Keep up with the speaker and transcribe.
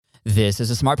This is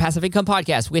a Smart Passive Income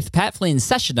Podcast with Pat Flynn,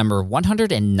 session number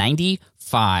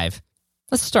 195.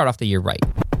 Let's start off the year right.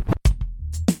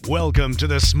 Welcome to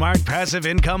the Smart Passive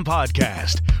Income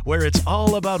Podcast, where it's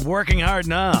all about working hard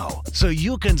now so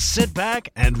you can sit back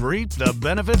and reap the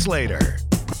benefits later.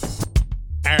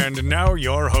 And now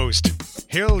your host.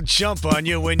 He'll jump on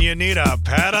you when you need a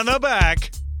pat on the back.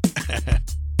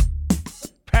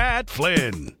 Pat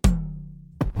Flynn.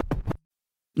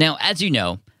 Now, as you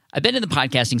know, I've been in the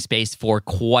podcasting space for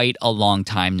quite a long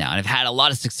time now, and I've had a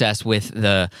lot of success with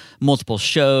the multiple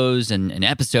shows and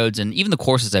episodes and even the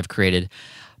courses I've created.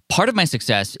 Part of my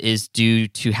success is due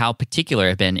to how particular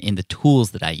I've been in the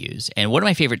tools that I use. And one of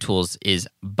my favorite tools is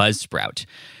Buzzsprout.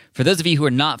 For those of you who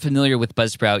are not familiar with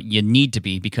Buzzsprout, you need to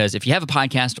be, because if you have a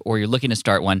podcast or you're looking to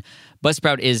start one,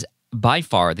 Buzzsprout is by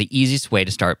far the easiest way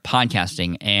to start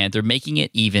podcasting, and they're making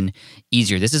it even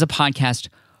easier. This is a podcast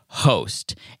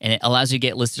host, and it allows you to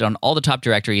get listed on all the top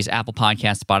directories: Apple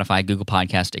Podcasts, Spotify, Google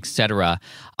Podcasts, etc.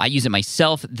 I use it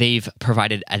myself. They've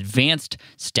provided advanced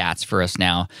stats for us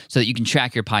now so that you can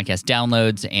track your podcast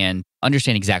downloads and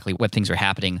understand exactly what things are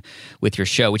happening with your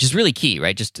show, which is really key,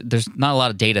 right? Just there's not a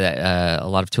lot of data that a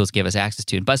lot of tools give us access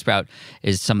to, and Buzzsprout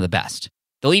is some of the best.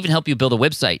 They'll even help you build a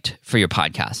website for your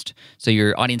podcast so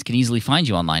your audience can easily find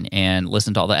you online and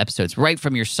listen to all the episodes right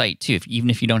from your site too, even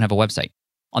if you don't have a website.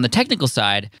 On the technical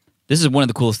side, this is one of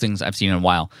the coolest things I've seen in a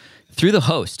while. Through the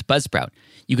host, Buzzsprout,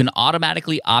 you can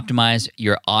automatically optimize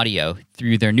your audio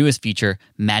through their newest feature,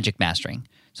 Magic Mastering.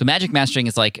 So Magic Mastering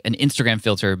is like an Instagram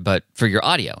filter, but for your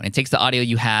audio. And it takes the audio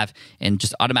you have and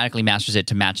just automatically masters it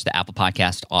to match the Apple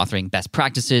Podcast authoring best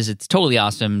practices. It's totally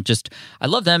awesome. I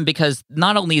love them because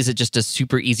not only is it just a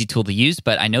super easy tool to use,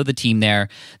 but I know the team there.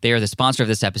 They are the sponsor of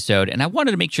this episode. And I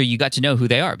wanted to make sure you got to know who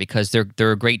they are because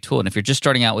they're a great tool. And if you're just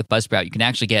starting out with Buzzsprout, you can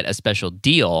actually get a special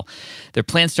deal. Their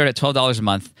plans start at $12 a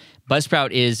month.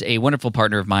 Buzzsprout is a wonderful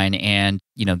partner of mine, and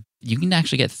you can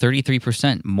actually get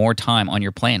 33% more time on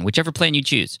your plan, whichever plan you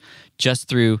choose, just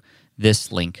through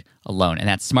this link alone. And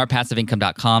that's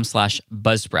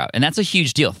smartpassiveincome.com/Buzzsprout. And that's a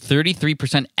huge deal,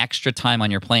 33% extra time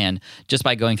on your plan just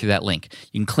by going through that link.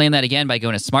 You can claim that again by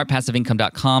going to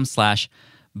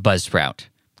smartpassiveincome.com/Buzzsprout.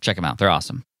 Check them out. They're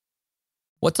awesome.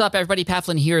 What's up, everybody? Pat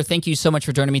Flynn here. Thank you so much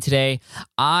for joining me today.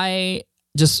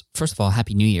 First of all,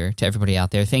 Happy New Year to everybody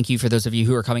out there. Thank you for those of you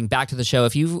who are coming back to the show.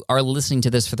 If you are listening to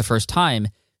this for the first time,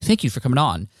 thank you for coming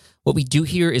on. What we do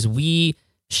here is we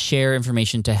share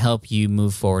information to help you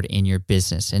move forward in your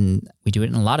business. And we do it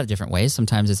in a lot of different ways.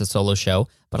 Sometimes it's a solo show,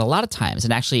 but a lot of times,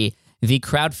 and actually the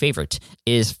crowd favorite,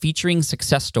 is featuring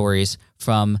success stories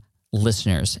from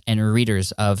listeners and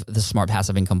readers of the Smart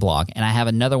Passive Income blog. And I have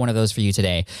another one of those for you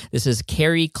today. This is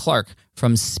Carrie Clark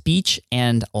from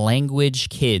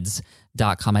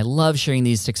speechandlanguagekids.com. I love sharing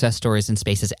these success stories in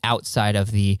spaces outside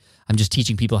of I'm just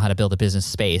teaching people how to build a business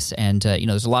space. And,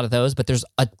 there's a lot of those, but there's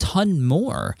a ton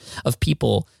more of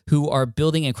people who are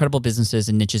building incredible businesses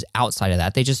and niches outside of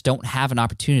that. They just don't have an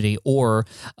opportunity or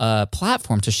a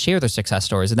platform to share their success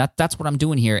stories. And that's what I'm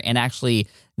doing here. And actually,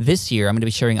 this year, I'm going to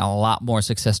be sharing a lot more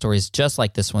success stories just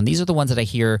like this one. These are the ones that I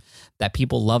hear that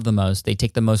people love the most. They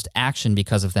take the most action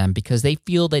because of them, because they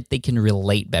feel that they can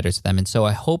relate better to them. And so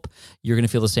I hope you're going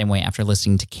to feel the same way after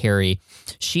listening to Carrie.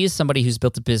 She is somebody who's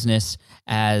built a business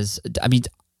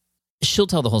she'll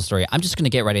tell the whole story. I'm just going to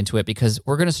get right into it because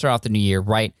we're going to start off the new year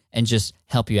right and just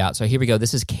help you out. So here we go.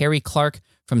 This is Carrie Clark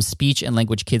from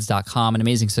speechandlanguagekids.com, an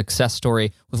amazing success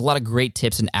story with a lot of great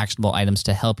tips and actionable items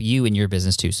to help you in your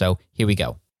business too. So here we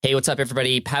go. Hey, what's up,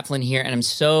 everybody? Pat Flynn here, and I'm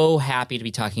so happy to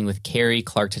be talking with Carrie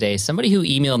Clark today, somebody who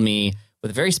emailed me with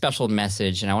a very special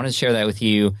message, and I wanted to share that with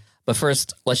you. But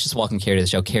first, let's just welcome Carrie to the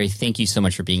show. Carrie, thank you so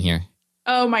much for being here.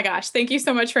 Oh my gosh. Thank you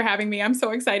so much for having me. I'm so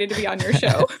excited to be on your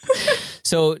show.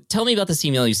 So tell me about this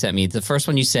email you sent me. The first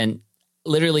one you sent,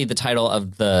 literally the title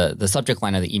of the subject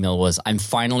line of the email was, "I'm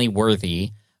finally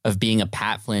worthy of being a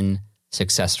Pat Flynn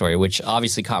success story," which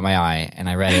obviously caught my eye, and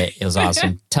I read it. It was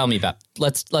awesome.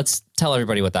 Let's tell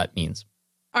everybody what that means.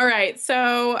 All right.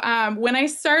 So when I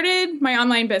started my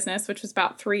online business, which was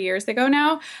about 3 years ago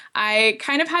now, I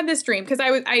kind of had this dream because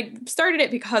I started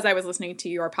it because I was listening to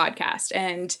your podcast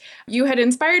and you had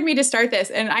inspired me to start this.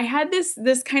 And I had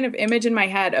this kind of image in my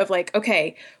head of like,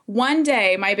 okay, one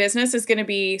day my business is going to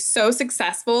be so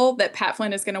successful that Pat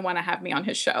Flynn is going to want to have me on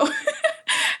his show.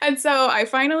 And so I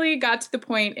finally got to the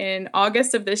point in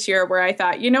August of this year where I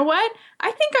thought, you know what?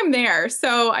 I think I'm there.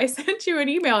 So I sent you an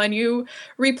email and you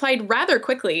replied rather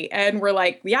quickly and were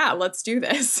like, yeah, let's do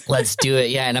this. Let's do it.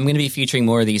 Yeah. And I'm going to be featuring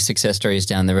more of these success stories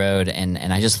down the road. And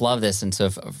I just love this. And so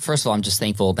first of all, I'm just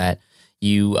thankful that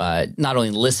you not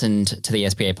only listened to the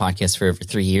SPI podcast for over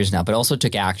 3 years now, but also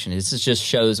took action. This just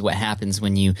shows what happens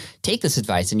when you take this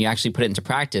advice and you actually put it into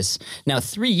practice. Now,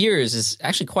 3 years is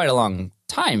actually quite a long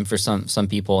time for some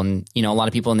people. And, a lot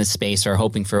of people in this space are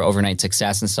hoping for overnight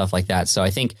success and stuff like that. So I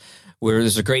think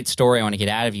there's a great story I want to get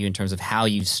out of you in terms of how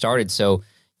you started. So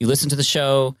you listened to the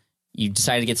show, you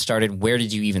decided to get started. Where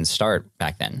did you even start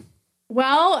back then?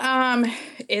 Well,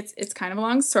 it's kind of a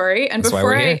long story, and That's why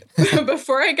we're here.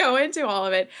 before I go into all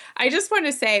of it, I just want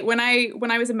to say when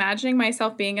I was imagining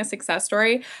myself being a success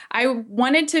story, I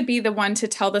wanted to be the one to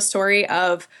tell the story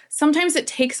of sometimes it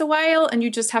takes a while, and you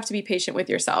just have to be patient with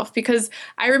yourself. Because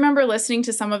I remember listening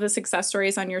to some of the success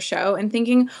stories on your show and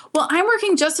thinking, well, I'm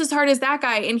working just as hard as that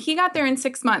guy, and he got there in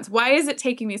 6 months. Why is it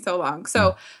taking me so long?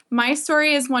 So my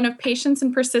story is one of patience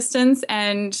and persistence,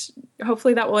 and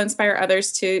hopefully that will inspire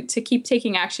others to keep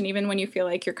taking action even when you feel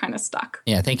like you're kind of stuck.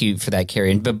 Yeah, thank you for that,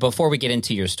 Carrie. But before we get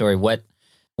into your story, what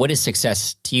is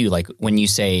success to you? Like when you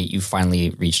say you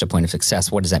finally reached a point of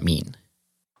success, what does that mean?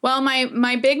 Well,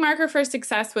 my big marker for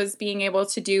success was being able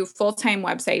to do full-time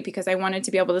website, because I wanted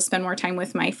to be able to spend more time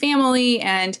with my family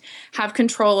and have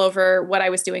control over what I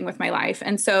was doing with my life.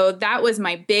 And so that was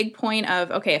my big point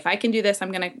of, okay, if I can do this,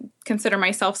 I'm going to consider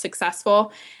myself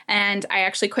successful. And I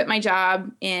actually quit my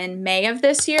job in May of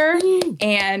this year.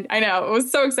 And I know, it was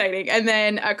so exciting. And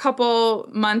then a couple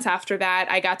months after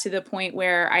that, I got to the point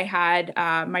where I had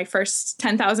my first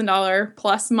 $10,000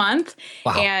 plus month.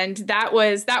 Wow. And that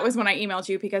was when I emailed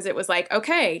you, because it was like,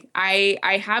 okay,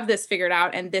 I have this figured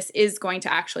out, and this is going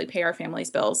to actually pay our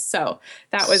family's bills. So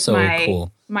that was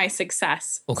cool. My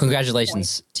success. Well,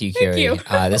 congratulations to you, Carrie.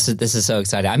 Thank you. This is so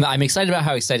exciting. I'm excited about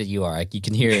how excited you are. You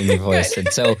can hear it in your voice. And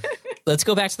so let's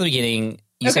go back to the beginning.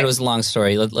 You said it was a long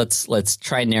story. Let's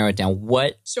try and narrow it down.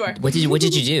 What did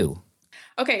you do?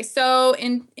 Okay, so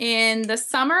in the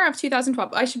summer of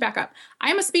 2012, I should back up.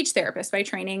 I'm a speech therapist by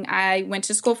training. I went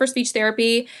to school for speech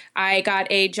therapy. I got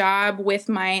a job with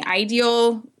my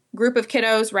ideal group of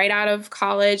kiddos right out of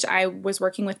college. I was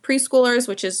working with preschoolers,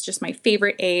 which is just my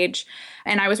favorite age,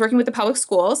 and I was working with the public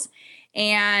schools.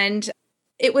 And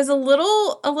it was a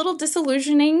little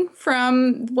disillusioning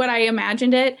from what I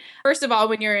imagined it. First of all,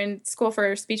 when you're in school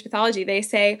for speech pathology, they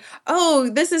say, oh,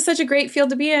 this is such a great field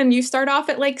to be in. You start off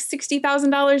at like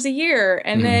 $60,000 a year.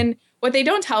 And then what they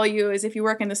don't tell you is if you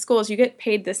work in the schools, you get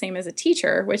paid the same as a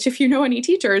teacher, which if you know any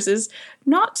teachers is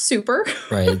not super.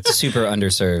 Right. It's super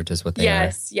underserved is what they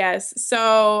are. Yes.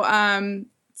 So,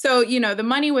 the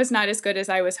money was not as good as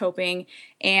I was hoping.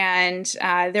 And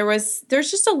there's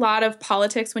just a lot of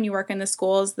politics when you work in the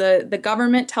schools. The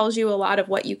government tells you a lot of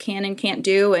what you can and can't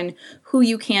do and who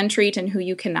you can treat and who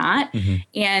you cannot. Mm-hmm.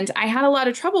 And I had a lot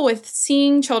of trouble with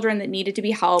seeing children that needed to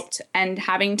be helped and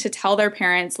having to tell their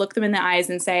parents, look them in the eyes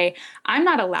and say, I'm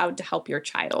not allowed to help your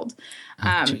child.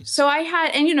 So I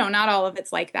had, and not all of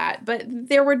it's like that, but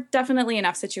there were definitely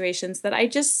enough situations that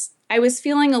I was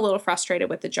feeling a little frustrated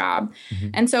with the job. Mm-hmm.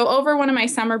 And so over one of my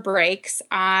summer breaks,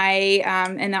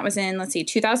 and that was in,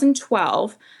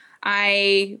 2012,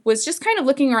 I was just kind of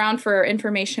looking around for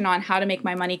information on how to make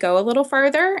my money go a little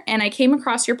farther. And I came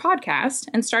across your podcast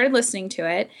and started listening to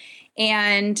it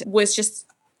and was just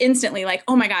instantly like,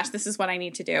 oh my gosh, this is what I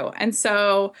need to do. And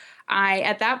so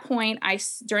at that point,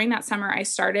 during that summer, I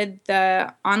started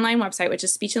the online website, which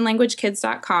is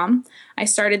speechandlanguagekids.com. I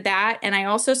started that. And I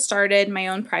also started my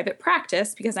own private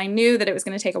practice because I knew that it was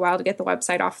going to take a while to get the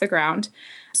website off the ground.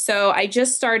 So I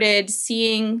just started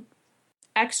seeing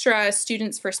extra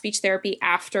students for speech therapy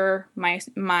after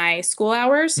my school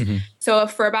hours. Mm-hmm. So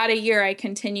for about a year, I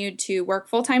continued to work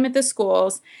full-time at the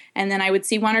schools. And then I would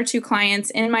see one or two clients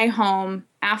in my home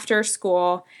after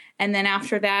school. And then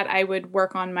after that, I would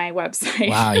work on my website.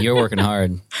 Wow, you're working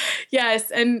hard. Yes.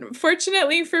 And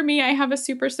fortunately for me, I have a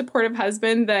super supportive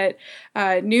husband that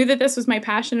knew that this was my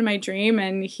passion and my dream.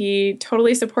 And he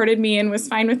totally supported me and was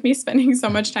fine with me spending so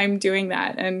much time doing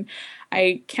that. And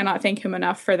I cannot thank him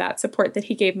enough for that support that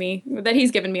he gave me, that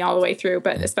he's given me all the way through,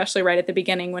 but especially right at the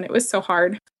beginning when it was so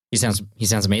hard. He sounds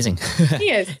amazing.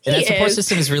 He is. And that support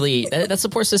system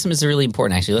is really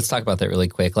important, actually. Let's talk about that really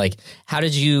quick. Like, how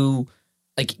did you...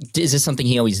 is this something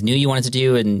he always knew you wanted to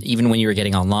do? And even when you were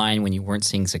getting online, when you weren't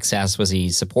seeing success, was he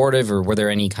supportive, or were there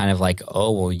any kind of like,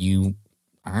 oh, well, you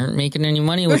aren't making any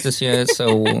money with this yet,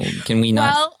 so can we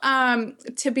not? Well,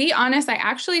 to be honest, I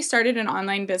actually started an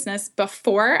online business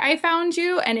before I found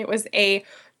you, and it was a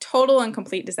total and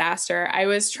complete disaster. I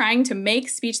was trying to make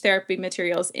speech therapy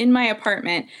materials in my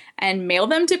apartment and mail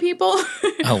them to people.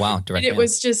 Oh, wow. Direct It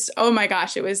was just, oh my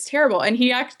gosh, it was terrible. And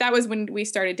that was when we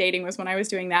started dating, was when I was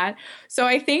doing that. So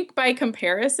I think by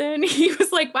comparison, he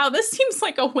was like, wow, this seems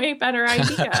like a way better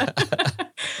idea.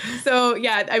 So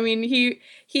yeah, I mean,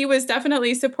 he was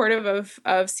definitely supportive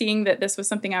of seeing that this was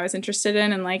something I was interested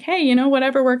in, and like, hey,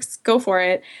 whatever works, go for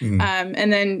it.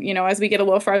 And then, as we get a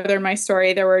little farther in my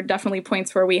story, there were definitely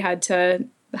points where we had to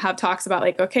have talks about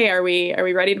like, okay, are we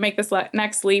ready to make this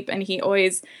next leap? And he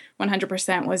always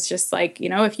 100% was just like,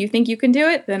 if you think you can do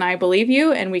it, then I believe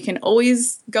you, and we can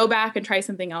always go back and try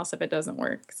something else if it doesn't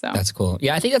work. So that's cool.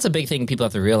 Yeah, I think that's a big thing people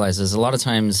have to realize is a lot of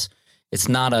times it's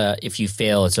not if you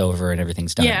fail, it's over and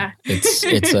everything's done. Yeah. It's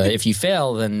if you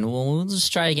fail, then we'll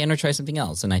just try again or try something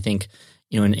else. And I think,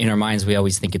 in our minds, we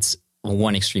always think it's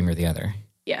one extreme or the other.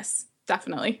 Yes,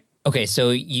 definitely. Okay, so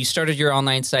you started your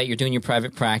online site, you're doing your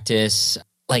private practice.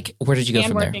 Like, where did you go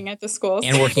from there? And working at the schools.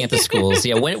 And working at the schools.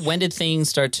 Yeah. When did things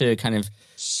start to kind of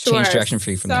change direction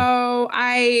for you from there? So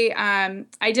I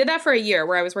did that for a year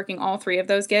where I was working all 3 of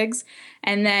those gigs.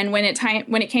 And then when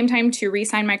it came time to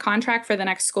re-sign my contract for the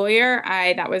next school year,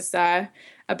 that was a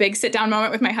big sit down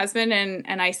moment with my husband.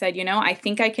 And I said, I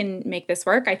think I can make this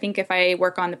work. I think if I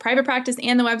work on the private practice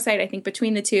and the website, I think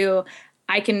between the two,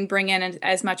 I can bring in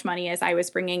as much money as I was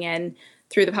bringing in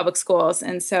through the public schools.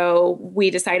 And so we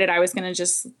decided I was going to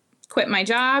just quit my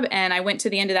job. And I went to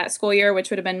the end of that school year, which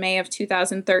would have been May of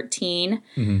 2013,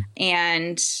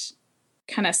 and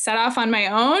kind of set off on my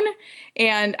own.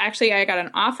 And actually, I got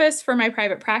an office for my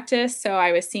private practice. So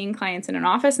I was seeing clients in an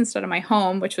office instead of my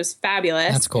home, which was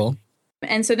fabulous. That's cool.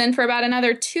 And so then for about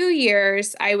another 2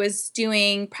 years, I was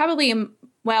doing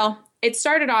it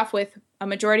started off with a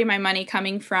majority of my money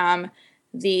coming from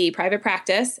the private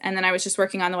practice. And then I was just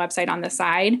working on the website on the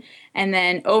side. And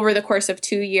then over the course of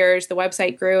 2 years, the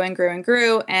website grew and grew and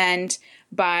grew. And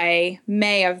by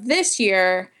May of this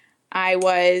year, I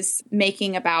was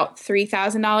making about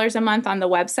 $3,000 a month on the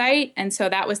website. And so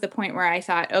that was the point where I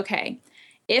thought, okay,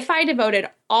 if I devoted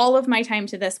all of my time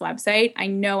to this website, I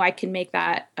know I can make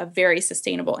that a very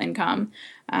sustainable income.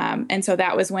 And so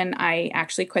that was when I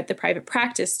actually quit the private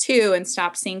practice too and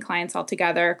stopped seeing clients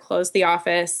altogether, closed the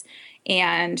office,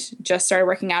 and just started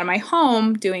working out of my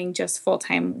home doing just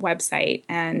full-time website.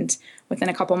 And within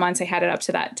a couple months, I had it up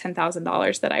to that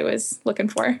 $10,000 that I was looking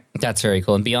for. That's very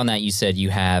cool. And beyond that, you said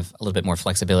you have a little bit more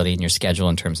flexibility in your schedule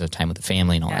in terms of time with the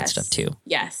family and all that stuff too.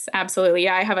 Yes, absolutely.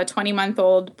 Yeah, I have a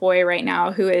 20-month-old boy right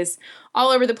now who is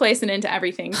all over the place and into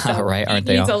everything. So right, aren't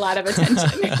he they needs all? a lot of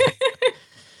attention.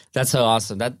 That's so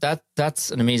awesome.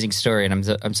 That's an amazing story. And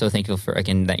I'm so thankful for,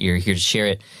 again, that you're here to share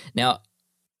it. Now,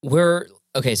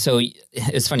 okay, so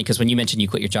it's funny because when you mentioned you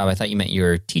quit your job, I thought you meant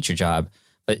your teacher job,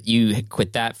 but you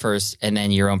quit that first and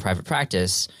then your own private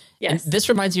practice. Yes. And this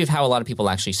reminds me of how a lot of people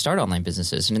actually start online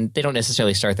businesses. And they don't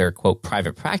necessarily start their, quote,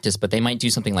 private practice, but they might do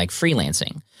something like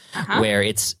freelancing, where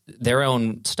it's their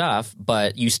own stuff,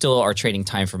 but you still are trading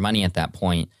time for money at that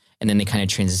point. And then they kind of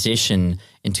transition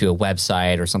into a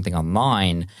website or something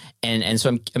online. And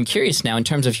so I'm curious now, in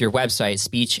terms of your website,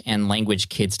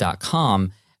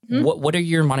 speechandlanguagekids.com, what are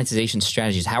your monetization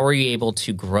strategies? How are you able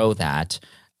to grow that?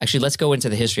 Actually, let's go into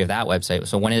the history of that website.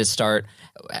 So when did it start?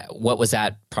 What was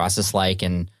that process like?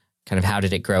 And kind of how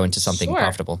did it grow into something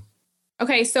profitable?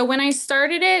 Okay, so when I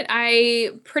started it,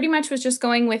 I pretty much was just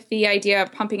going with the idea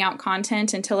of pumping out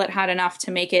content until it had enough to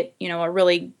make it, a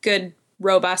really good,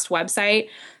 robust website.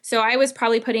 So I was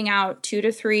probably putting out 2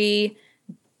 to 3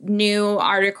 new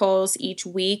articles each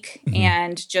week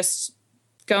and just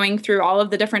going through all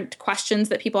of the different questions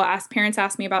that parents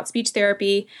ask me about speech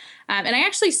therapy. And I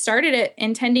actually started it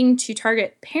intending to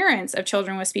target parents of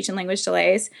children with speech and language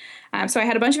delays. So I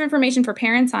had a bunch of information for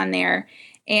parents on there.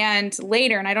 And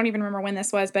later, and I don't even remember when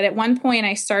this was, but at one point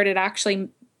I started actually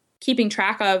keeping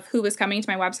track of who was coming to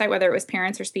my website, whether it was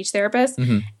parents or speech therapists.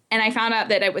 And I found out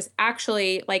that it was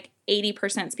actually like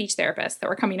 80% speech therapists that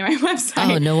were coming to my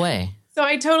website. Oh, no way. So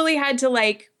I totally had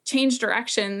to change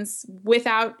directions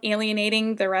without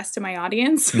alienating the rest of my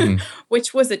audience,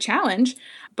 which was a challenge.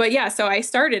 But yeah, so I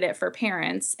started it for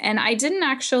parents, and I didn't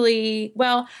actually,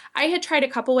 I had tried a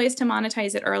couple ways to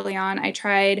monetize it early on. I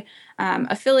tried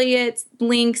affiliate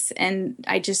links, and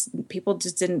people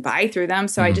just didn't buy through them.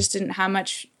 So I just didn't have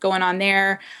much going on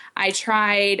there. I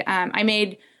tried, I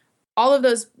made all of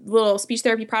those little speech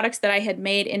therapy products that I had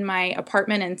made in my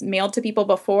apartment and mailed to people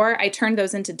before. I turned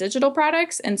those into digital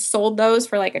products and sold those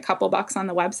for a couple bucks on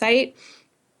the website.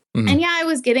 And yeah, I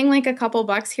was getting a couple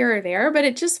bucks here or there, but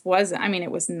it just wasn't,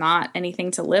 it was not anything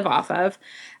to live off of.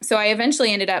 So I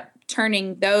eventually ended up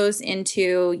turning those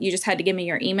into, you just had to give me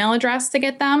your email address to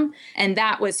get them. And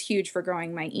that was huge for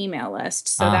growing my email list.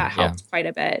 So that helped quite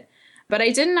a bit. But I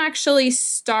didn't actually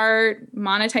start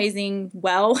monetizing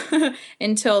well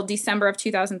until December of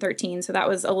 2013. So that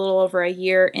was a little over a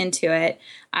year into it.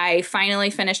 I finally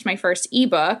finished my first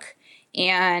ebook.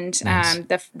 And Nice.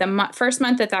 the first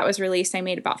month that was released, I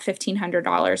made about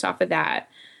 $1,500 off of that.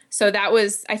 So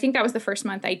I think that was the first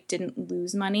month I didn't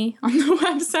lose money on the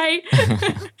website.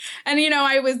 And,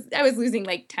 I was losing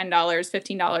like $10,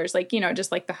 $15, like,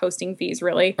 just like the hosting fees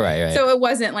really. Right. So it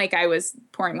wasn't like I was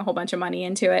pouring a whole bunch of money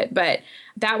into it, but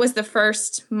that was the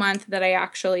first month that I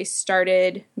actually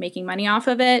started making money off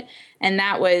of it. And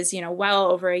that was,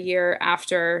 well over a year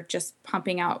after just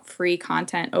pumping out free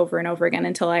content over and over again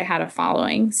until I had a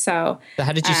following. So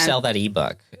how did you sell that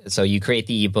ebook? So you create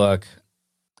the ebook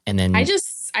and then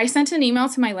I sent an email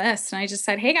to my list and I just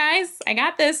said, hey guys, I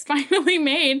got this finally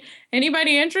made.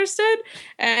 Anybody interested?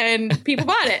 And people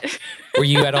bought it. Were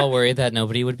you at all worried that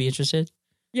nobody would be interested?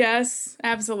 Yes,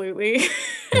 absolutely.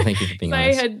 Well, thank you for being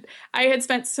honest. I had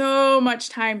spent so much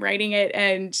time writing it,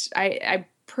 and I'm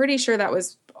pretty sure that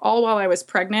was all while I was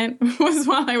pregnant was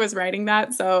while I was writing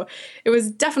that. So it was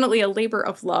definitely a labor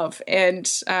of love. And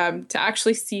to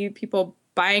actually see people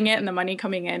buying it and the money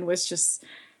coming in was just,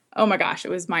 oh my gosh,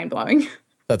 it was mind blowing.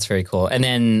 That's very cool. And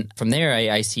then from there,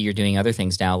 I see you're doing other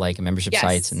things now, like membership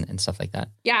sites and stuff like that.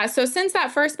 Yeah. So since that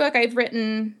first book, I've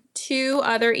written 2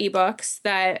 other ebooks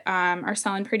that are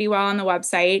selling pretty well on the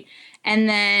website. And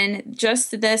then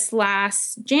just this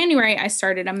last January, I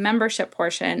started a membership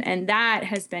portion, and that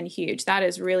has been huge. That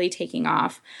is really taking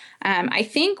off. I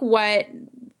think what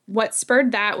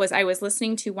spurred that was I was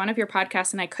listening to one of your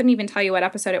podcasts, and I couldn't even tell you what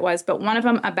episode it was, but one of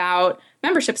them about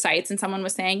membership sites. And someone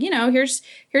was saying, here's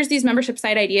these membership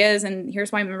site ideas, and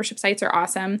here's why membership sites are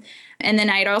awesome. And then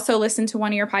I'd also listened to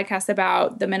one of your podcasts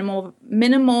about the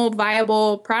minimal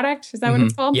viable product. Is that what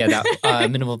it's called? Yeah, that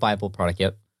minimal viable product.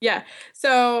 Yep. Yeah.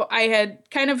 So I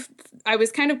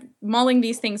was kind of mulling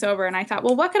these things over, and I thought,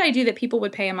 well, what could I do that people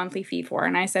would pay a monthly fee for?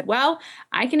 And I said, well,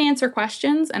 I can answer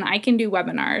questions and I can do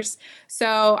webinars.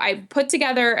 So I put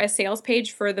together a sales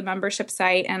page for the membership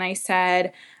site, and I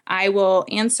said, I will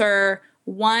answer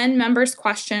one member's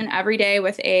question every day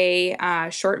with a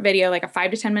short video, like a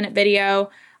 5 to 10 minute video.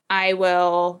 I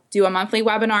will do a monthly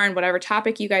webinar on whatever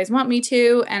topic you guys want me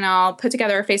to, and I'll put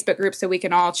together a Facebook group so we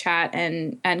can all chat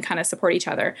and kind of support each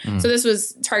other. So this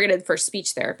was targeted for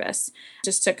speech therapists,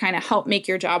 just to kind of help make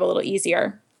your job a little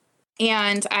easier.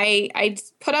 And I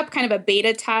put up kind of a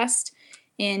beta test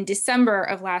in December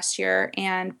of last year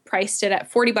and priced it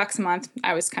at $40 a month.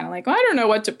 I was kind of like, well, I don't know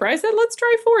what to price it. Let's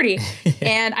try 40.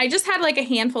 And I just had like a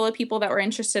handful of people that were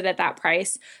interested at that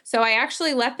price. So I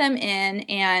actually let them in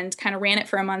and kind of ran it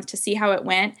for a month to see how it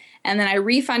went. And then I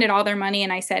refunded all their money,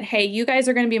 and I said, hey, you guys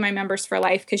are going to be my members for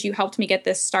life because you helped me get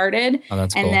this started. Oh,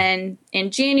 that's cool. And then in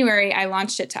January, I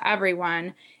launched it to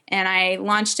everyone, and I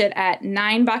launched it at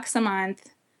 $9 a month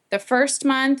the first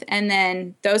month, and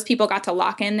then those people got to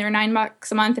lock in their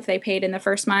 $9 a month if they paid in the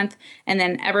first month, and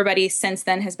then everybody since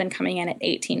then has been coming in at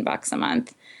 $18 a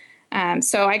month.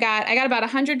 So I got about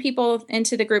 100 people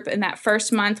into the group in that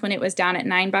first month when it was down at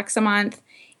 $9 a month,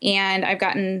 and I've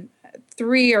gotten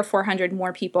 300 or 400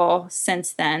 more people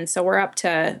since then. So we're up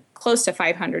to close to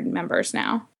 500 members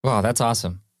now. Wow, that's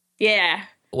awesome. Yeah.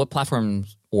 What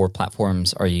platforms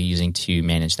are you using to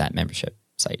manage that membership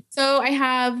site? So I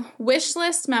have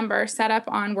Wishlist Member set up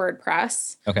on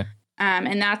WordPress. Okay.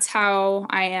 And that's how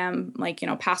I am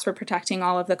password protecting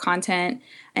all of the content.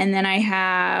 And then I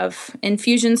have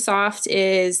Infusionsoft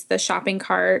is the shopping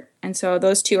cart. And so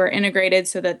those two are integrated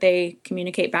so that they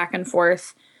communicate back and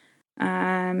forth.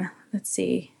 Let's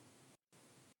see.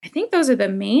 I think those are the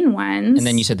main ones. And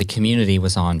then you said the community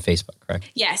was on Facebook, correct?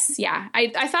 Yes. Yeah.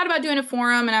 I thought about doing a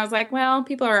forum, and I was like, well,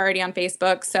 people are already on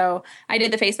Facebook. So I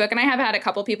did the Facebook, and I have had a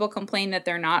couple people complain that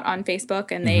they're not on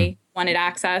Facebook and they wanted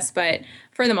access. But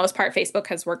for the most part, Facebook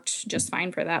has worked just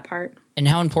fine for that part. And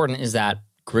how important is that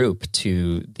group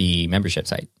to the membership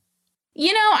site?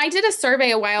 I did a survey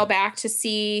a while back to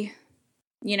see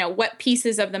what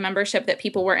pieces of the membership that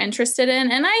people were interested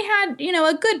in. And I had,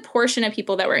 a good portion of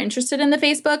people that were interested in the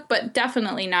Facebook, but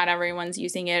definitely not everyone's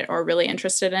using it or really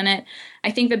interested in it.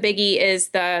 I think the biggie is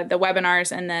the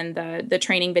webinars and then the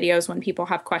training videos when people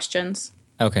have questions.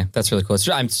 Okay, that's really cool.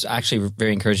 I'm actually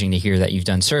very encouraging to hear that you've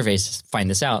done surveys to find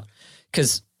this out,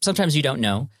 because sometimes you don't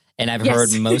know. And I've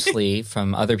heard mostly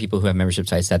from other people who have membership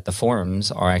sites that the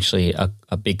forums are actually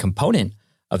a big component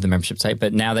of the membership site.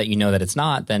 But now that you know that it's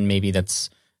not, then maybe that's,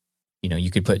 you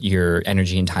could put your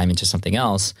energy and time into something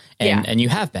else. And you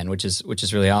have been, which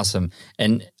is really awesome.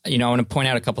 And, I want to point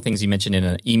out a couple things you mentioned in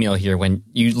an email here when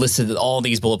you listed all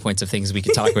these bullet points of things we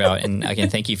could talk about. And again,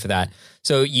 thank you for that.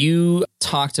 So you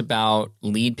talked about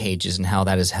lead pages and how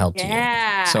that has helped you.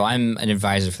 So I'm an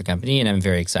advisor for the company, and I'm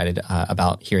very excited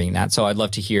about hearing that. So I'd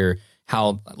love to hear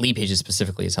how lead pages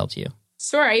specifically has helped you.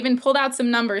 Sure. I even pulled out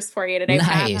some numbers for you today.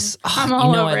 Nice. I'm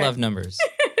all over I it. love numbers.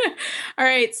 All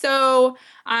right. So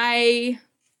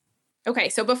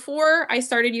so before I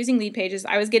started using lead pages,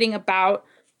 I was getting about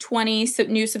 20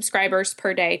 new subscribers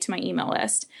per day to my email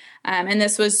list. And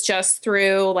this was just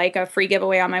through like a free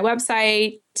giveaway on my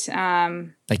website.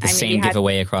 Like the same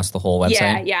giveaway across the whole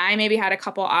website? Yeah. I maybe had a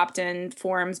couple opt-in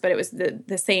forms, but it was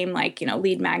the same, like,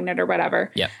 lead magnet or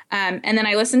whatever. Yep. And then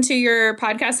I listened to your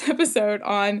podcast episode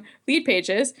on lead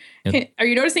pages. Yep. Are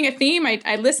you noticing a theme?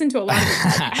 I listened to a lot of your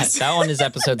podcasts. That one is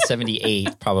episode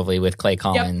 78, probably, with Clay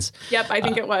Collins. Yep. I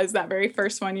think it was that very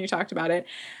first one you talked about it.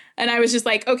 And I was just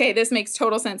like, okay, this makes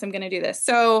total sense. I'm going to do this.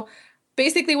 So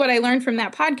basically what I learned from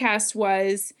that podcast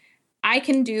was I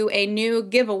can do a new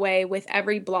giveaway with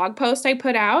every blog post I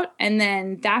put out. And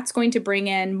then that's going to bring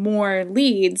in more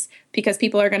leads because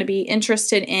people are going to be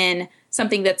interested in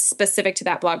something that's specific to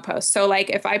that blog post. So like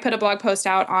if I put a blog post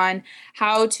out on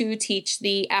how to teach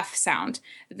the F sound,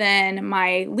 then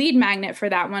my lead magnet for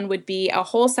that one would be a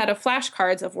whole set of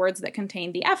flashcards of words that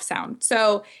contain the F sound.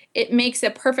 So it makes a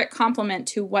perfect complement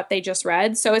to what they just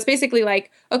read. So it's basically like,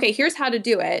 okay, here's how to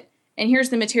do it. And here's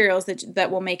the materials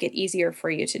that will make it easier for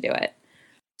you to do it.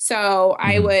 So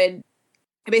I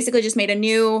basically just made a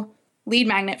new lead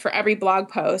magnet for every blog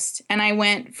post. And I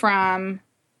went from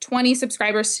 20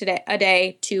 subscribers a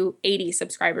day to 80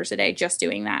 subscribers a day just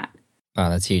doing that. Wow,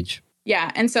 that's huge.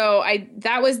 Yeah. And so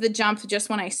that was the jump just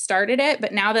when I started it.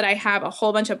 But now that I have a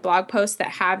whole bunch of blog posts that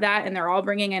have that and they're all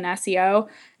bringing in SEO,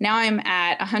 now I'm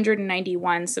at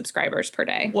 191 subscribers per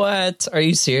day. What? Are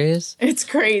you serious? It's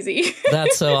crazy.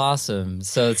 That's so awesome.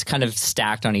 So it's kind of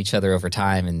stacked on each other over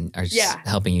time and are just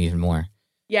helping you even more.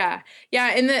 Yeah.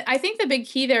 Yeah. And I think the big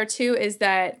key there too is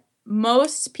that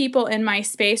most people in my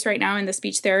space right now in the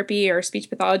speech therapy or speech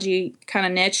pathology kind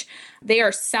of niche, they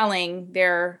are selling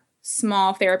their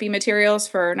small therapy materials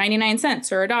for 99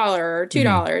 cents or $1 or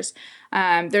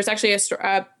 $2. There's actually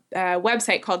a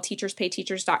website called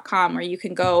teacherspayteachers.com where you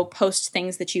can go post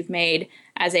things that you've made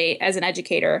as an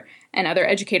educator and other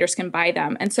educators can buy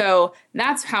them. And so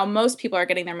that's how most people are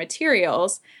getting their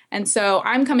materials. And so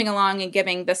I'm coming along and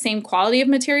giving the same quality of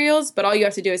materials, but all you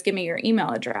have to do is give me your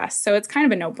email address. So it's kind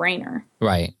of a no-brainer.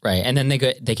 Right. And then they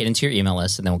get into your email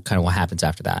list and then kind of what happens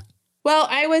after that? Well,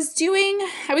 I was using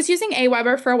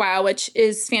Aweber for a while, which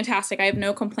is fantastic. I have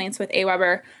no complaints with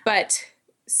Aweber. But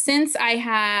since I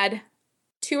had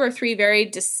 2 or 3 very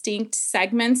distinct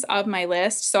segments of my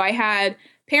list, so I had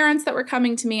parents that were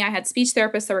coming to me, I had speech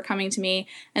therapists that were coming to me,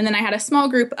 and then I had a small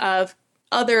group of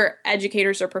other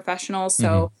educators or professionals,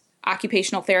 so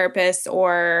occupational therapists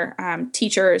or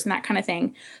teachers and that kind of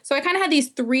thing. So I kind of had these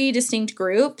 3 distinct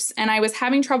groups, and I was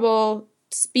having trouble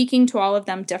speaking to all of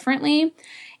them differently.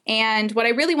 And what I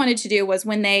really wanted to do was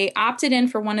when they opted in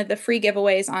for one of the free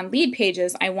giveaways on lead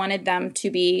pages, I wanted them to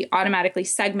be automatically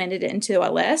segmented into a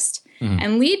list.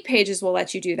 And lead pages will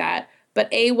let you do that.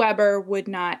 But Aweber would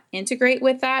not integrate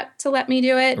with that to let me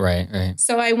do it. Right.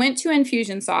 So I went to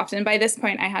Infusionsoft. And by this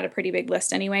point, I had a pretty big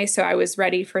list anyway. So I was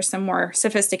ready for some more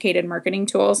sophisticated marketing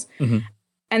tools.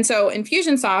 And so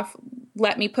Infusionsoft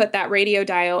let me put that radio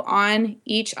dial on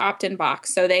each opt-in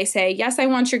box. So they say, yes, I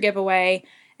want your giveaway.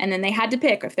 And then they had to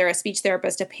pick if they're a speech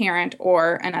therapist, a parent,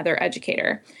 or another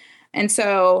educator. And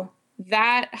so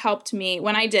that helped me.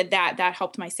 When I did that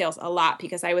helped my sales a lot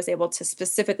because I was able to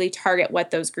specifically target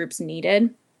what those groups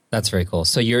needed. That's very cool.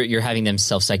 So you're having them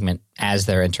self-segment as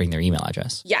they're entering their email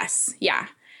address. Yes. Yeah.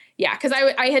 Because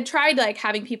I had tried like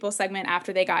having people segment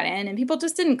after they got in and people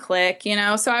just didn't click,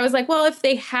 So I was like, well, if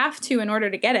they have to in order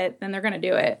to get it, then they're going to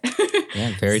do it.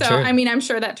 Yeah, very true. So, I mean, I'm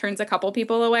sure that turns a couple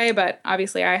people away, but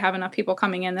obviously I have enough people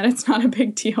coming in that it's not a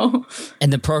big deal.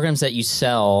 And the programs that you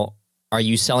sell, are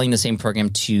you selling the same program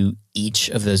to each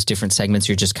of those different segments?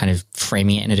 You're just kind of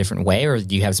framing it in a different way, or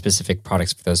do you have specific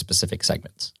products for those specific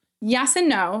segments? Yes and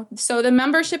no. So the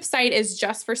membership site is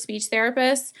just for speech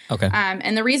therapists. Okay.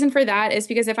 And the reason for that is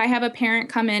because if I have a parent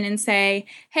come in and say,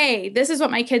 hey, this is what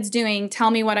my kid's doing,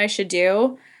 tell me what I should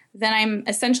do, then I'm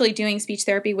essentially doing speech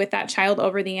therapy with that child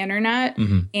over the internet.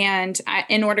 And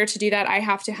in order to do that, I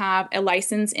have to have a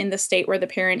license in the state where the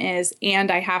parent is, and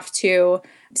I have to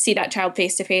see that child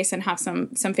face to face and have some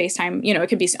FaceTime. It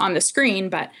could be on the screen,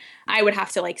 but I would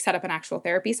have to like set up an actual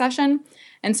therapy session.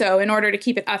 And so in order to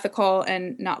keep it ethical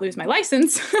and not lose my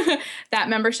license, that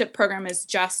membership program is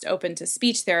just open to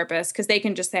speech therapists because they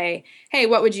can just say, hey,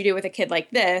 what would you do with a kid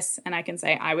like this? And I can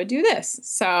say, I would do this.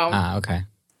 So okay.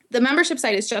 The membership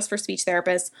site is just for speech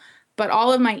therapists, but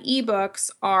all of my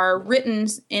ebooks are written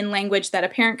in language that a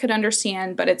parent could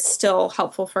understand, but it's still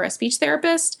helpful for a speech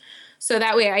therapist. So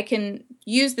that way I can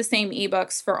use the same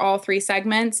ebooks for all 3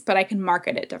 segments, but I can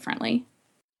market it differently.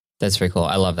 That's very cool.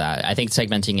 I love that. I think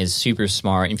segmenting is super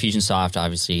smart. Infusionsoft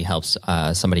obviously helps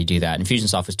somebody do that.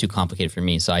 Infusionsoft was too complicated for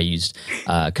me, so I used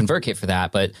ConvertKit for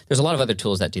that. But there's a lot of other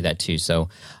tools that do that too. So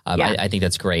I think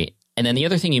that's great. And then the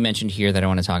other thing you mentioned here that I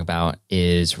want to talk about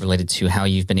is related to how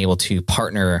you've been able to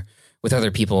partner with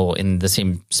other people in the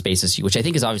same space as you, which I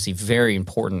think is obviously very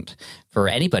important for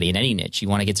anybody in any niche. You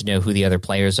want to get to know who the other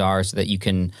players are so that you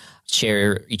can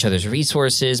share each other's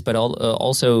resources, but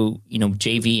also,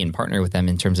 JV and partner with them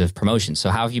in terms of promotion. So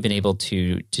how have you been able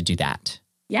to do that?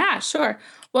 Yeah, sure.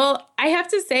 Well, I have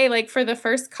to say, like, for the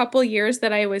first couple years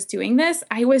that I was doing this,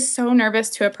 I was so nervous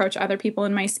to approach other people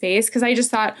in my space because I just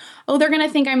thought, oh, they're going to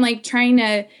think I'm like trying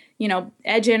to,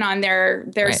 edge in on their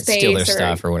space. Steal their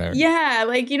stuff or whatever. Yeah,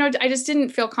 I just didn't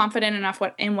feel confident enough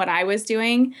in what I was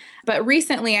doing. But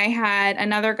recently I had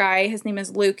another guy, his name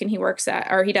is Luke, and he does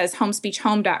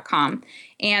homespeechhome.com.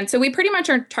 And so we pretty much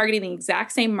are targeting the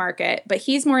exact same market, but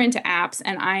he's more into apps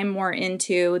and I'm more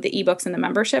into the ebooks and the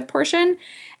membership portion.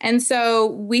 And so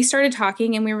we started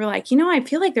talking and we were like, I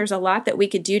feel like there's a lot that we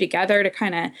could do together to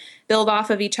kind of build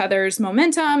off of each other's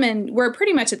momentum. And we're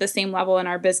pretty much at the same level in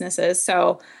our businesses.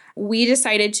 So we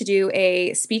decided to do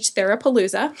a speech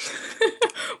therapalooza,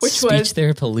 which was Speech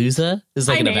Therapalooza is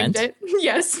like an event. It.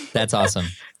 Yes. That's awesome.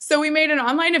 So we made an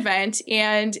online event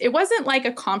and it wasn't like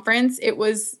a conference. It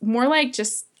was more like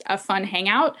just a fun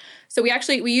hangout. So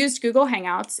we used Google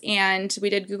Hangouts and we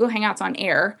did Google Hangouts on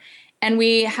air. And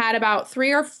we had about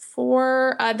 3 or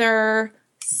 4 other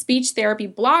speech therapy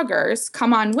bloggers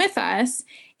come on with us.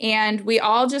 And we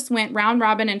all just went round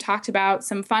robin and talked about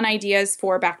some fun ideas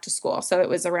for back to school. So it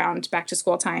was around back to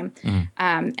school time.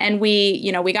 And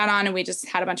we got on and we just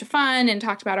had a bunch of fun and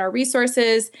talked about our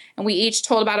resources. And we each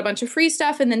told about a bunch of free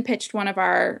stuff and then pitched one of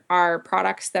our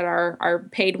products that are our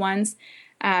paid ones.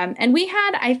 And we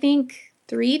had, I think,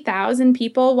 3,000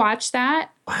 people watch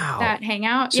that. Wow. That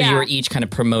hangout. So you were each kind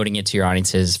of promoting it to your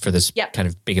audiences for this kind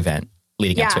of big event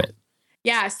leading up to it.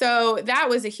 Yeah, so that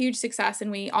was a huge success, and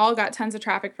we all got tons of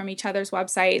traffic from each other's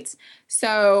websites.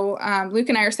 So Luke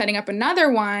and I are setting up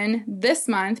another one this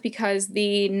month because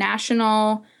the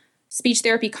National Speech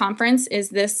Therapy Conference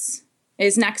is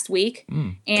next week,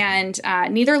 and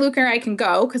neither Luke or I can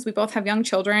go because we both have young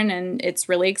children, and it's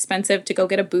really expensive to go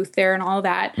get a booth there and all of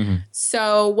that.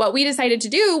 So what we decided to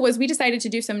do was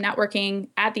do some networking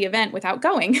at the event without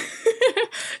going.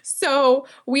 So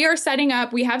we have set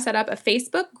up a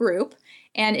Facebook group.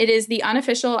 And it is the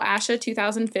unofficial ASHA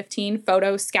 2015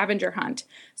 photo scavenger hunt.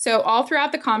 So all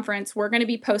throughout the conference, we're going to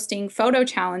be posting photo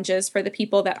challenges for the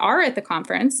people that are at the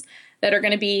conference that are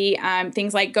going to be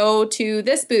things like go to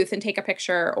this booth and take a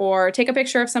picture, or take a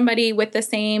picture of somebody with the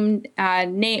same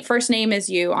first name as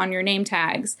you on your name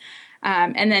tags.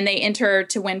 And then they enter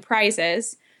to win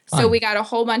prizes. So we got a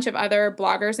whole bunch of other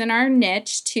bloggers in our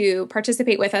niche to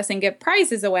participate with us and give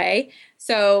prizes away.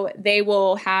 So they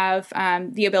will have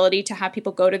the ability to have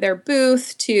people go to their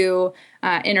booth to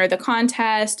enter the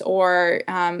contest or,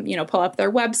 pull up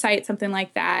their website, something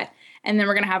like that. And then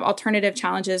we're going to have alternative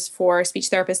challenges for speech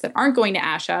therapists that aren't going to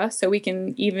ASHA, so we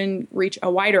can even reach a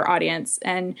wider audience.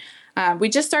 And we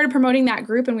just started promoting that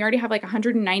group, and we already have like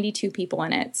 192 people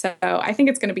in it. So I think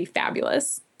it's going to be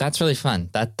fabulous. That's really fun.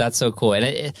 That's so cool.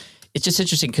 And it's just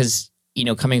interesting because,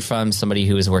 coming from somebody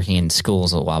who was working in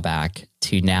schools a while back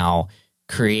to now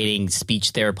creating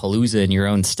Speech Therapalooza and your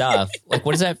own stuff, like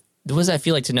what does that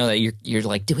feel like to know that you're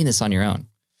like doing this on your own?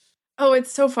 Oh,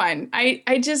 it's so fun.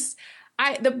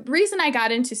 The reason I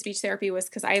got into speech therapy was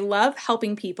because I love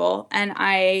helping people and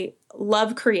I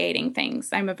love creating things.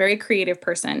 I'm a very creative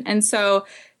person. And so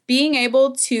being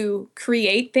able to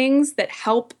create things that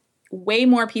help way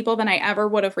more people than I ever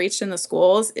would have reached in the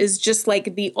schools is just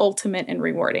like the ultimate and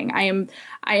rewarding. I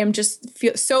am just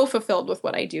feel so fulfilled with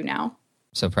what I do now.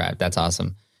 So proud. That's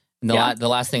awesome. And the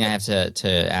last thing I have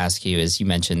to ask you is, you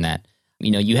mentioned that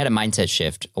you had a mindset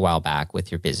shift a while back with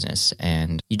your business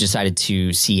and you decided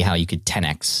to see how you could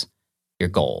 10x your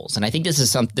goals. And I think this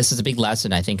is a big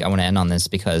lesson. I think I want to end on this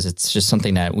because it's just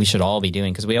something that we should all be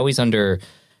doing, because we always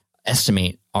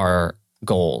underestimate our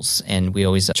goals and we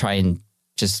always try and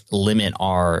just limit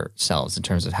ourselves in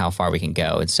terms of how far we can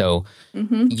go. And so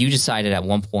you decided at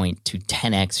one point to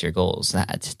 10x your goals.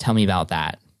 Tell me about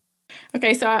that.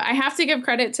 Okay, so I have to give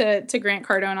credit to Grant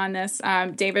Cardone on this.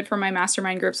 David from my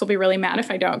mastermind groups will be really mad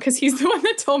if I don't, because he's the one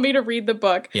that told me to read the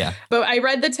book. Yeah. But I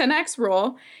read the 10X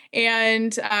rule.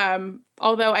 And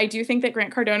although I do think that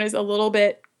Grant Cardone is a little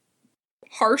bit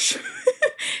harsh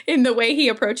in the way he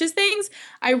approaches things,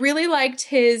 I really liked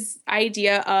his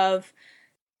idea of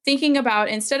thinking about,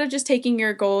 instead of just taking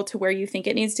your goal to where you think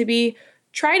it needs to be,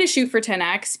 try to shoot for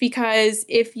 10X, because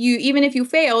even if you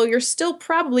fail, you're still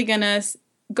probably going to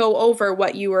go over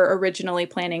what you were originally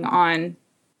planning on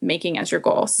making as your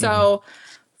goal. So,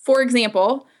 for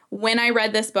example, when I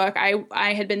read this book,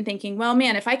 I had been thinking, well,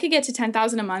 man, if I could get to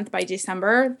 10,000 a month by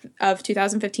December of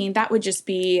 2015, that would just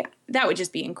be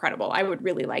incredible. I would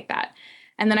really like that.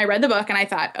 And then I read the book and I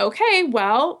thought, okay,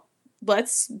 well,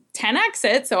 let's 10x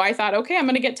it. So I thought, okay, I'm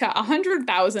going to get to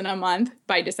 100,000 a month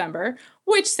by December,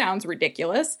 which sounds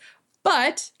ridiculous.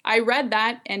 But I read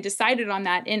that and decided on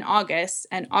that in August,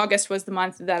 and August was the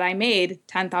month that I made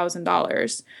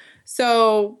 $10,000.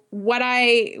 So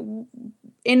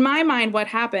in my mind, what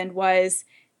happened was,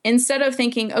 instead of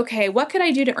thinking, okay, what could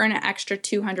I do to earn an extra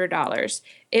 $200?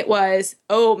 It was,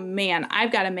 oh man,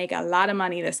 I've got to make a lot of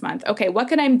money this month. Okay, what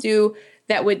could I do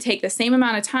that would take the same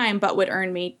amount of time but would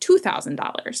earn me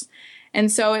 $2,000? And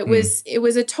so it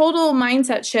was a total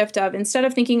mindset shift of, instead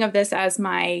of thinking of this as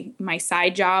my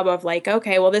side job of like,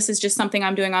 okay, well, this is just something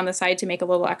I'm doing on the side to make a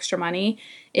little extra money.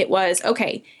 It was,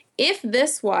 okay, if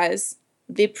this was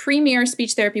the premier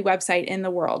speech therapy website in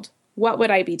the world, what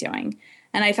would I be doing?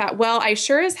 And I thought, well, I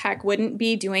sure as heck wouldn't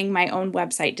be doing my own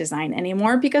website design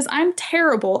anymore because I'm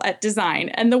terrible at design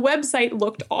and the website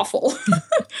looked awful.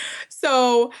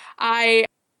 So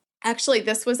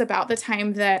this was about the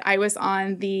time that I was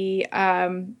on the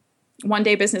One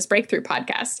Day Business Breakthrough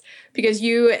podcast, because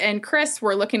you and Chris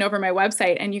were looking over my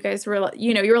website and you guys were,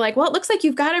 you were like, well, it looks like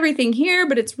you've got everything here,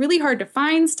 but it's really hard to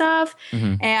find stuff.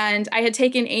 And I had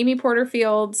taken Amy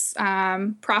Porterfield's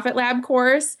Profit Lab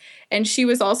course, and she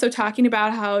was also talking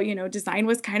about how, design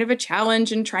was kind of a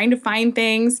challenge and trying to find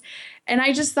things. And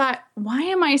I just thought, why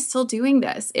am I still doing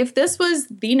this? If this was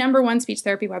the #1 speech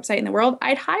therapy website in the world,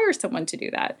 I'd hire someone to do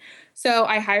that. So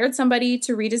I hired somebody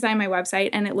to redesign my website,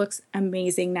 and it looks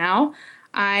amazing now.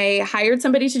 I hired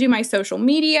somebody to do my social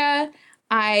media.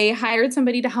 I hired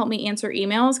somebody to help me answer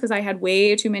emails because I had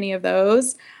way too many of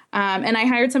those. And I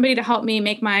hired somebody to help me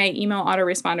make my email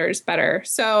autoresponders better.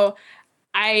 So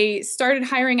I started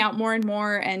hiring out more and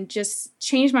more and just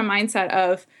changed my mindset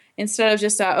of, instead of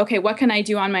just, okay, what can I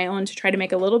do on my own to try to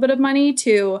make a little bit of money,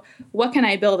 to what can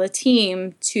I build a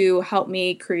team to help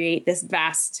me create this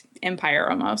vast empire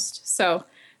almost. So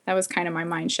that was kind of my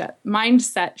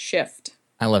mindset shift.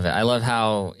 I love it. I love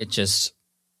how it just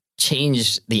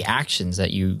changed the actions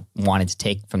that you wanted to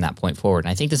take from that point forward.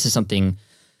 And I think this is something,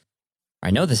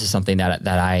 I know this is something that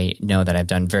I know that I've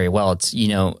done very well. It's,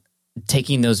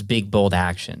 taking those big, bold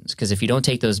actions. Because if you don't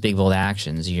take those big, bold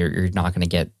actions, you're not going to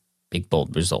get big,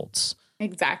 bold results.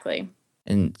 Exactly.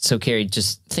 And so, Carrie,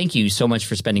 just thank you so much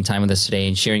for spending time with us today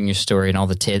and sharing your story and all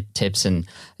the tips. And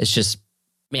it's just,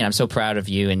 man, I'm so proud of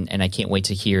you, and I can't wait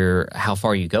to hear how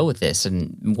far you go with this.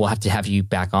 And we'll have to have you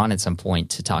back on at some point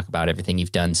to talk about everything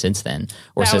you've done since then,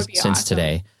 or since awesome.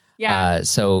 Today. Yeah.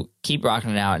 So keep rocking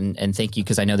it out, and thank you,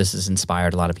 because I know this has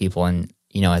inspired a lot of people. And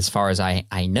as far as I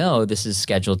know, this is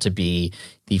scheduled to be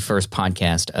the first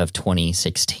podcast of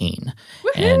 2016.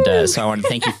 Woo-hoo! And so I want to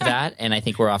thank you for that. And I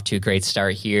think we're off to a great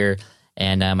start here.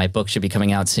 And my book should be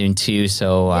coming out soon too.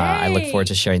 So I look forward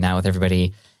to sharing that with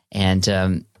everybody. And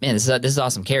man, this is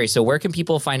awesome. Carrie, so where can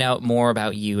people find out more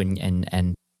about you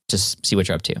and just see what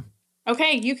you're up to?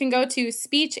 Okay, you can go to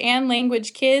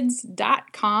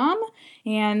speechandlanguagekids.com.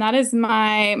 And that is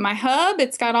my hub.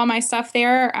 It's got all my stuff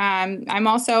there. I'm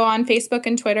also on Facebook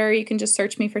and Twitter. You can just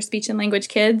search me for Speech and Language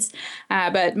Kids.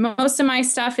 But most of my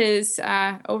stuff is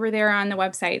over there on the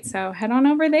website. So head on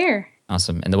over there.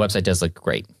 Awesome. And the website does look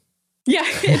great. Yeah,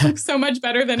 it looks so much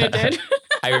better than it did.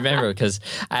 I remember, because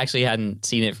I actually hadn't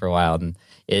seen it for a while, and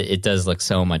it does look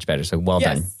so much better. So well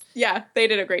done. Yeah, they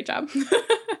did a great job.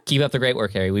 Keep up the great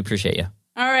work, Carrie. We appreciate you.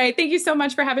 All right. Thank you so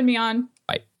much for having me on.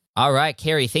 Bye. All right,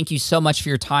 Carrie, thank you so much for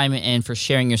your time and for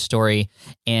sharing your story.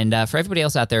 And for everybody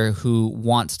else out there who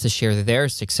wants to share their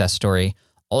success story,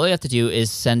 all you have to do is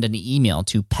send an email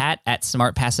to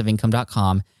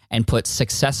pat@smartpassiveincome.com and put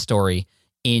success story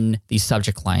in the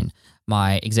subject line.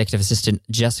 My executive assistant,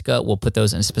 Jessica, will put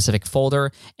those in a specific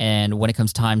folder. And when it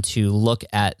comes time to look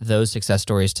at those success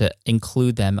stories to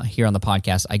include them here on the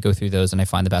podcast, I go through those and I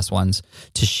find the best ones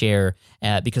to share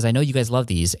because I know you guys love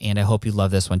these, and I hope you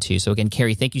love this one too. So again,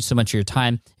 Carrie, thank you so much for your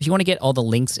time. If you want to get all the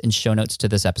links and show notes to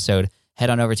this episode,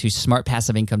 head on over to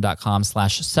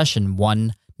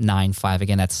smartpassiveincome.com/session195.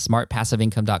 Again, that's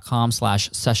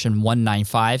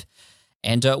smartpassiveincome.com/session195.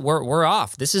 And we're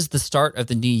off. This is the start of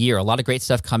the new year. A lot of great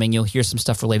stuff coming. You'll hear some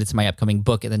stuff related to my upcoming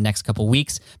book in the next couple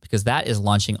weeks, because that is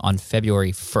launching on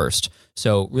February 1st.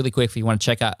 So really quick, if you want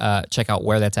to check out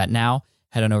where that's at now,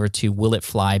 head on over to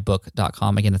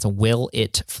willitflybook.com. Again, that's a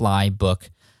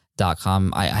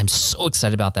willitflybook.com. I'm so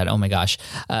excited about that. Oh my gosh.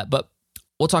 But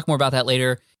we'll talk more about that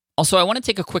later. Also, I want to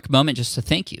take a quick moment just to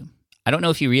thank you. I don't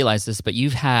know if you realize this, but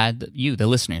the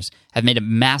listeners, have made a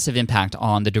massive impact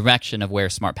on the direction of where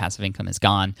Smart Passive Income has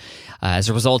gone. As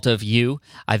a result of you,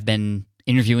 I've been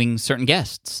interviewing certain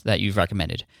guests that you've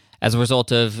recommended. As a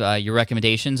result of your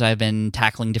recommendations, I've been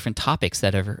tackling different topics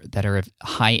that are of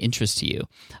high interest to you.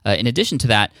 In addition to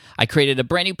that, I created a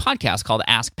brand new podcast called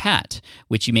Ask Pat,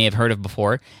 which you may have heard of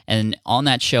before. And on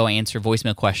that show, I answer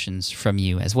voicemail questions from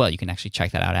you as well. You can actually check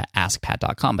that out at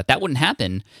askpat.com. But that wouldn't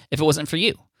happen if it wasn't for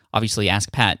you. Obviously,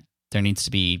 Ask Pat, there needs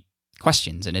to be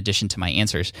questions in addition to my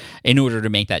answers in order to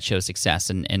make that show a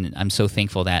success. And I'm so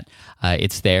thankful that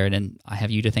it's there. And I have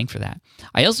you to thank for that.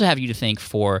 I also have you to thank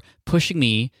for pushing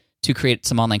me to create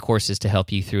some online courses to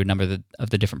help you through a number of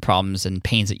the different problems and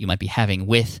pains that you might be having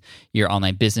with your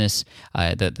online business,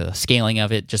 the scaling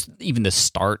of it, just even the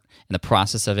start and the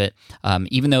process of it.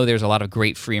 Even though there's a lot of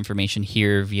great free information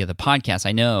here via the podcast,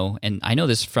 I know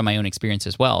this from my own experience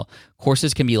as well,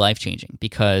 courses can be life-changing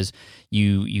because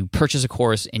you purchase a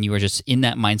course and you are just in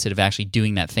that mindset of actually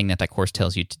doing that thing that course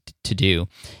tells you to do.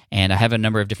 And I have a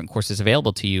number of different courses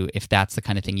available to you if that's the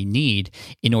kind of thing you need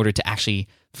in order to actually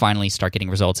finally start getting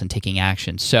results and taking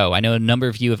action. So I know a number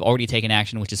of you have already taken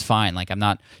action, which is fine. Like, I'm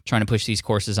not trying to push these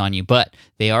courses on you, but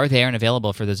they are there and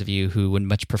available for those of you who would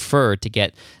much prefer to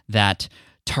get that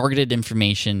targeted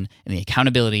information and the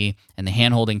accountability and the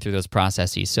hand-holding through those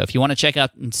processes. So if you want to check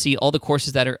out and see all the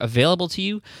courses that are available to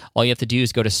you, all you have to do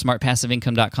is go to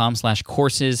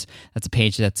smartpassiveincome.com/courses. That's a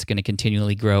page that's going to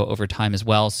continually grow over time as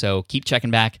well. So keep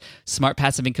checking back,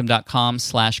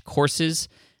 smartpassiveincome.com/courses.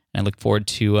 And I look forward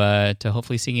to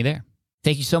hopefully seeing you there.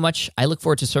 Thank you so much. I look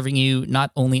forward to serving you not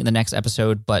only in the next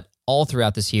episode, but all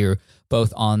throughout this year,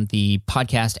 both on the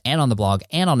podcast and on the blog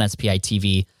and on SPI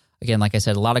TV. Again, like I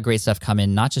said, a lot of great stuff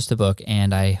coming, not just the book,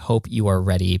 and I hope you are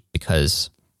ready because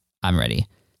I'm ready.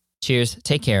 Cheers,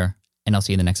 take care, and I'll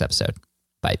see you in the next episode.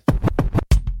 Bye.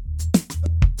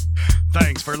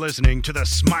 Thanks for listening to the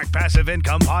Smart Passive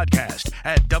Income Podcast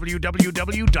at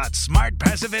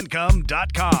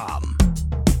www.smartpassiveincome.com.